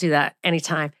FTX. I'll do that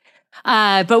anytime.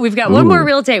 But we've got one more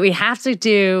real date. We have to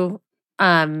do,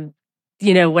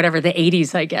 whatever the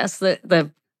 80s, I guess,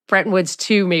 the Bretton Woods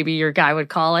 2, maybe your guy would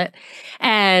call it.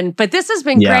 But this has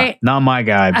been great. Not my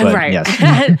guy, but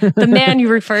yes. The man you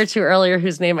referred to earlier,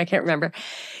 whose name I can't remember.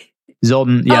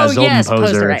 Zoltan Poser,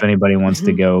 Poser, right. If anybody wants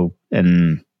to go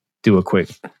and do a quick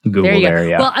Google there.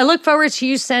 Yeah. Well, I look forward to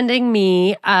you sending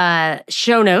me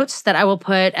show notes that I will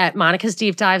put at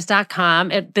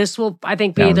monicasdeepdives.com. This will, I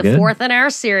think, be the fourth in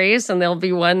our series, and there'll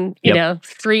be one,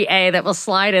 3A that will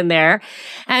slide in there.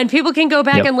 And people can go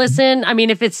back and listen. I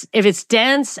mean, if it's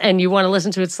dense and you want to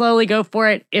listen to it slowly, go for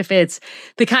it. If it's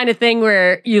the kind of thing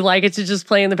where you like it to just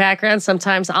play in the background,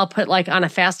 sometimes I'll put like on a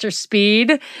faster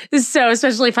speed. So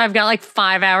especially if I've got like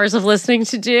 5 hours of listening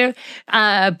to do.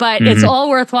 But it's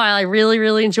all worthwhile. I really,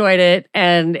 really enjoyed it.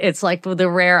 And it's like the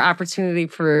rare opportunity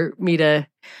for me to,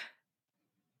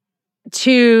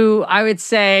 I would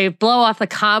say, blow off the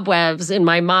cobwebs in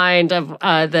my mind of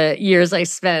the years I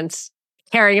spent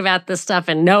caring about this stuff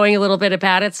and knowing a little bit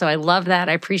about it. So I love that.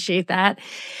 I appreciate that.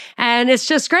 And it's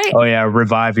just great. Oh, yeah.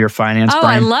 Revive your finance brain.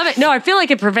 I love it. No, I feel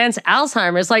like it prevents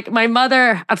Alzheimer's. Like my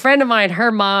mother, a friend of mine,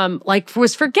 her mom, like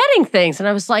was forgetting things. And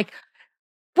I was like,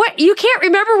 what? You can't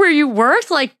remember where you worked?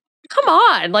 Like, come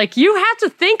on, like you have to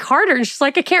think harder. And she's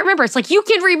like, I can't remember. It's like, you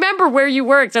can remember where you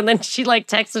worked. And then she like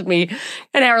texted me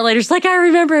an hour later. She's like, I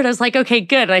remember it. I was like, okay,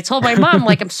 good. And I told my mom,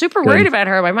 like, I'm super worried about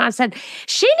her. My mom said,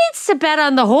 she needs to bet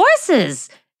on the horses.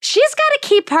 She's got to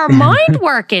keep her mind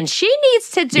working. She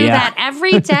needs to do that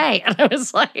every day. And I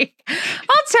was like,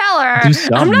 I'll tell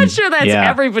her. I'm not sure that's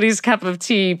everybody's cup of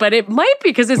tea, but it might be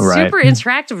because it's super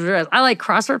interactive. I like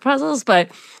crossword puzzles,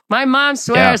 but my mom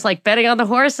swears like betting on the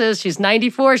horses. She's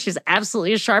 94. She's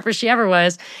absolutely as sharp as she ever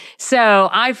was. So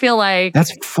I feel like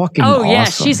that's fucking awesome. Yeah,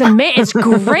 she's amazing. It's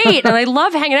great. And I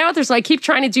love hanging out with her. So I keep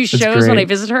trying to do shows when I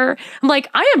visit her. I'm like,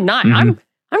 I am not.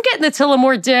 I'm getting the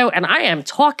Tullamore Dew and I am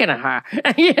talking to her.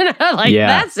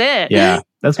 That's it. Yeah.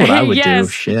 That's what I would do.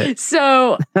 Shit.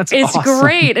 So it's awesome.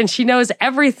 Great. And she knows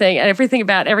everything and everything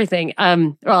about everything.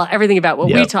 Everything about what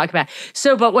we talk about.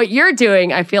 So, but what you're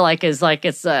doing, I feel like is like,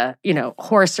 it's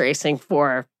horse racing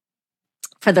for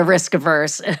the risk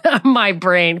averse, my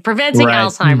brain, preventing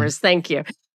Alzheimer's. Thank you.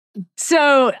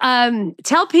 So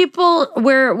tell people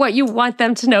what you want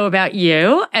them to know about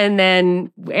you. And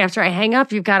then after I hang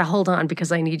up, you've got to hold on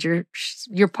because I need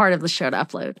your part of the show to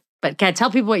upload. But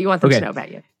tell people what you want them to know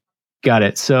about you. Got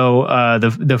it. So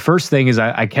the first thing is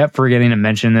I kept forgetting to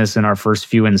mention this in our first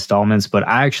few installments, but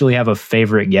I actually have a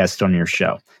favorite guest on your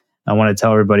show. I want to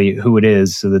tell everybody who it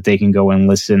is so that they can go and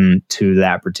listen to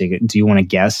that particular. Do you want to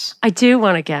guess? I do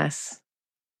want to guess.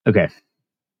 Okay.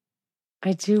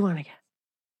 I do want to guess.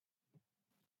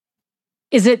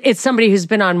 It's somebody who's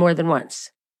been on more than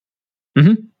once?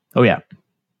 Mm-hmm. Oh, yeah.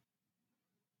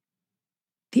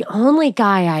 The only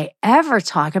guy I ever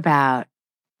talk about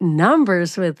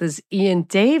numbers with is Ian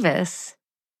Davis.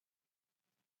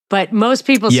 But most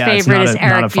people's favorite is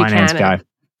Eric Buchanan. Guy.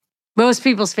 Most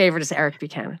people's favorite is Eric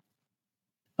Buchanan.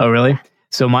 Oh, really?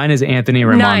 So mine is Anthony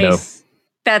Raimondo. Nice.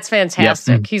 That's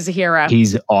fantastic. Yep. He's a hero.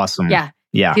 He's awesome. Yeah.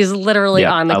 Yeah. He's literally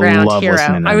on the ground hero.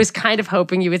 I was kind of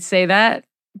hoping you would say that.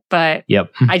 But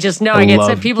I just know I get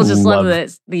some people just love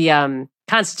the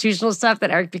constitutional stuff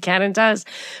that Eric Buchanan does.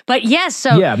 But yes,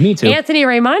 so me too. Anthony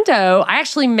Raimondo, I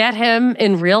actually met him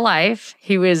in real life.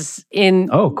 He was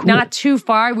not too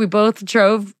far. We both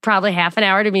drove probably half an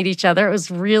hour to meet each other. It was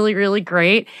really, really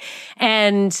great.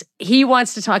 And he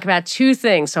wants to talk about two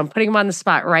things. So I'm putting him on the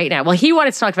spot right now. Well, he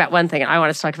wanted to talk about one thing and I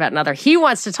wanted to talk about another. He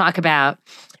wants to talk about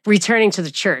returning to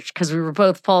the church because we were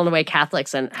both fallen away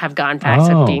Catholics and have gone back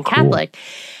to being Catholic.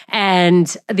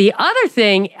 And the other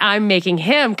thing I'm making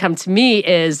him come to me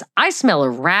is I smell a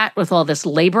rat with all this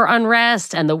labor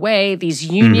unrest and the way these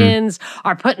unions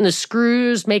are putting the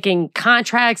screws, making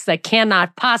contracts that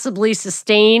cannot possibly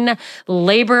sustain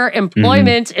labor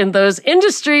employment in those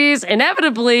industries.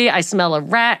 Inevitably, I smell a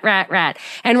rat.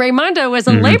 And Raimondo was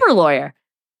a labor lawyer.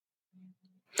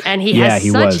 And he has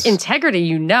such integrity,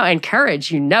 and courage,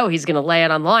 he's going to lay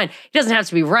it on the line. He doesn't have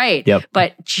to be right,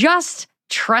 but just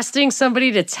trusting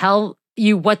somebody to tell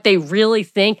you what they really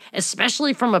think,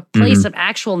 especially from a place of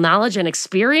actual knowledge and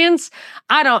experience.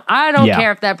 I don't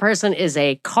care if that person is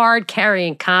a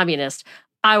card-carrying communist.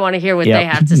 I want to hear what they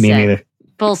have to say. Neither.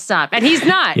 Full stop. And he's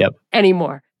not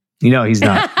anymore. He's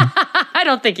not. I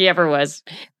don't think he ever was.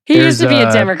 He used to be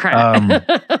a Democrat.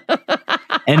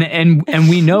 And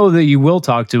we know that you will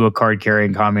talk to a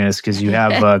card-carrying communist because you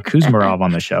have Kuzmarov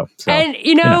on the show. So, and,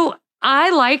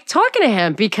 I like talking to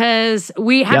him because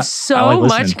we have so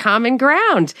much common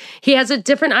ground. He has a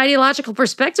different ideological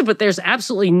perspective, but there's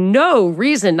absolutely no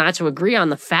reason not to agree on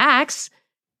the facts,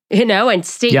 and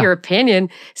state your opinion.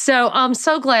 So I'm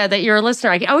so glad that you're a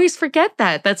listener. I always forget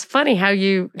that. That's funny how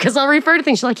because I'll refer to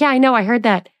things. You're like, yeah, I know. I heard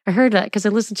that because I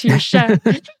listened to your show.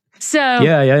 So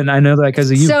and I know that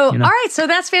because of you. So all right, so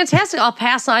that's fantastic. I'll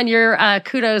pass on your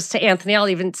kudos to Anthony.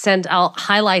 I'll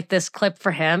highlight this clip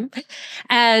for him.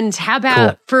 And how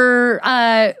about for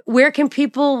where can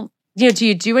people? Do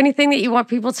you do anything that you want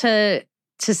people to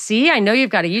see? I know you've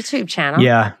got a YouTube channel.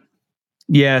 Yeah.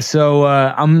 So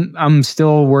I'm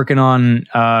still working on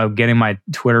getting my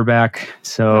Twitter back.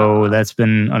 So that's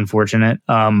been unfortunate.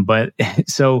 But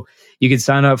so you can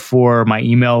sign up for my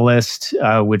email list,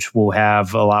 which will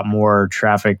have a lot more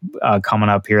traffic coming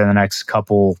up here in the next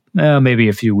couple, maybe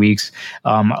a few weeks.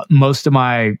 Most of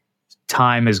my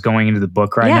time is going into the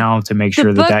book now to make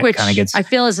sure that kind of gets. I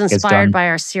feel is inspired by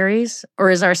our series, or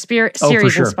is our series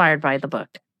inspired by the book?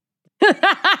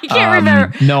 I can't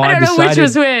remember. No, I don't know which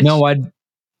was which. No,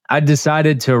 I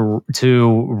decided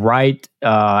to write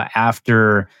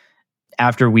after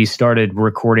we started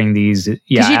recording these.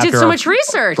 Because you did so much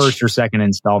research. First or second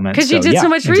installment. Because you did so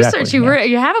much research.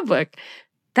 You have a book.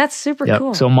 That's super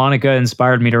cool. So Monica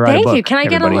inspired me to write a book. Thank you. Can I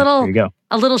get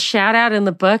a little shout out in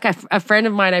the book? A friend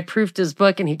of mine, I proofed his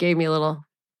book, and he gave me a little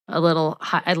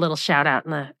shout out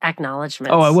in the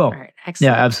acknowledgments. Oh, I will. All right,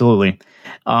 excellent. Yeah, absolutely.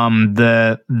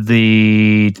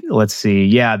 Let's see.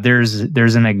 Yeah, there's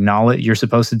an acknowledge. You're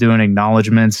supposed to do an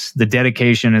acknowledgments. The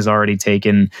dedication is already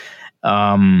taken.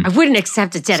 I wouldn't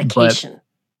accept a dedication,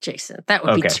 Jason. That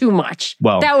would be too much.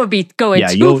 Well, that would be going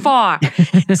too far.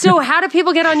 So how do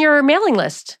people get on your mailing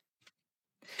list?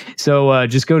 So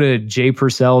just go to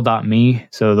jpurcell.me.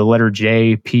 So the letter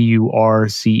J,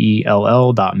 Purcell.me.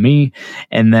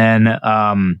 And then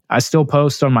I still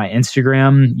post on my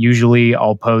Instagram. Usually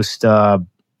I'll post,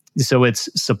 so it's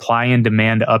supply and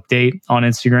demand update on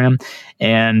Instagram.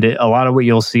 And a lot of what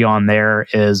you'll see on there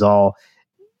is I'll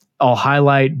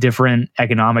highlight different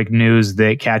economic news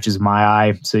that catches my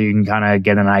eye. So you can kind of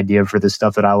get an idea for the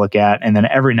stuff that I look at. And then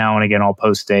every now and again, I'll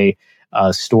post a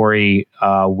story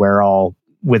where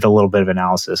with a little bit of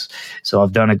analysis. So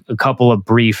I've done a couple of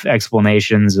brief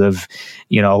explanations of,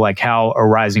 like how a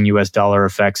rising US dollar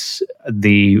affects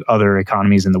the other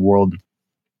economies in the world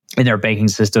and their banking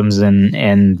systems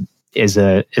and is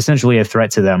essentially a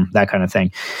threat to them, that kind of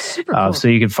thing. Super cool. So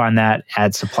you can find that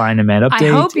at Supply and Demand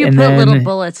Update. I hope you put little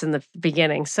bullets in the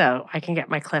beginning so I can get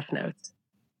my cliff notes.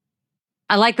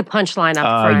 I like the punchline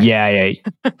up front. Yeah.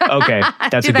 Okay,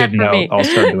 that's a good note. I'll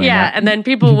start doing that. Yeah, and then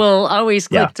people will always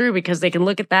click through because they can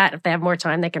look at that. If they have more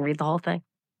time, they can read the whole thing.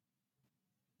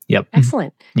 Yep.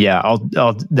 Excellent. Yeah,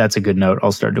 I'll. That's a good note.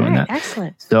 I'll start doing that.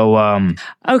 Excellent. So,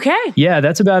 okay. Yeah,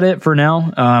 that's about it for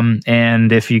now.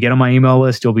 And if you get on my email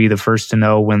list, you'll be the first to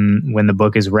know when the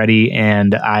book is ready.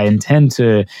 And I intend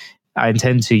to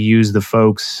use the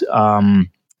folks on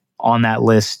that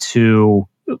list to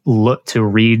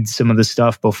read some of the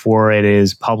stuff before it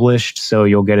is published, so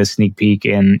you'll get a sneak peek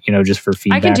and just for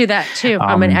feedback. I can do that too.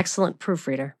 I'm an excellent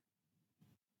proofreader.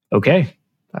 Okay,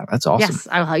 that's awesome. Yes,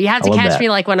 you have to catch me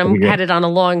like when I'm headed on a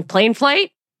long plane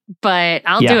flight, but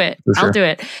I'll do it. Sure. I'll do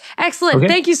it. Excellent. Okay.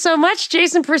 Thank you so much,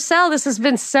 Jason Purcell. This has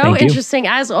been so interesting,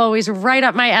 as always, right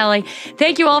up my alley.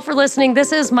 Thank you all for listening.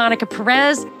 This is Monica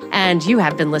Perez, and you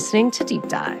have been listening to Deep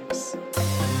Dives.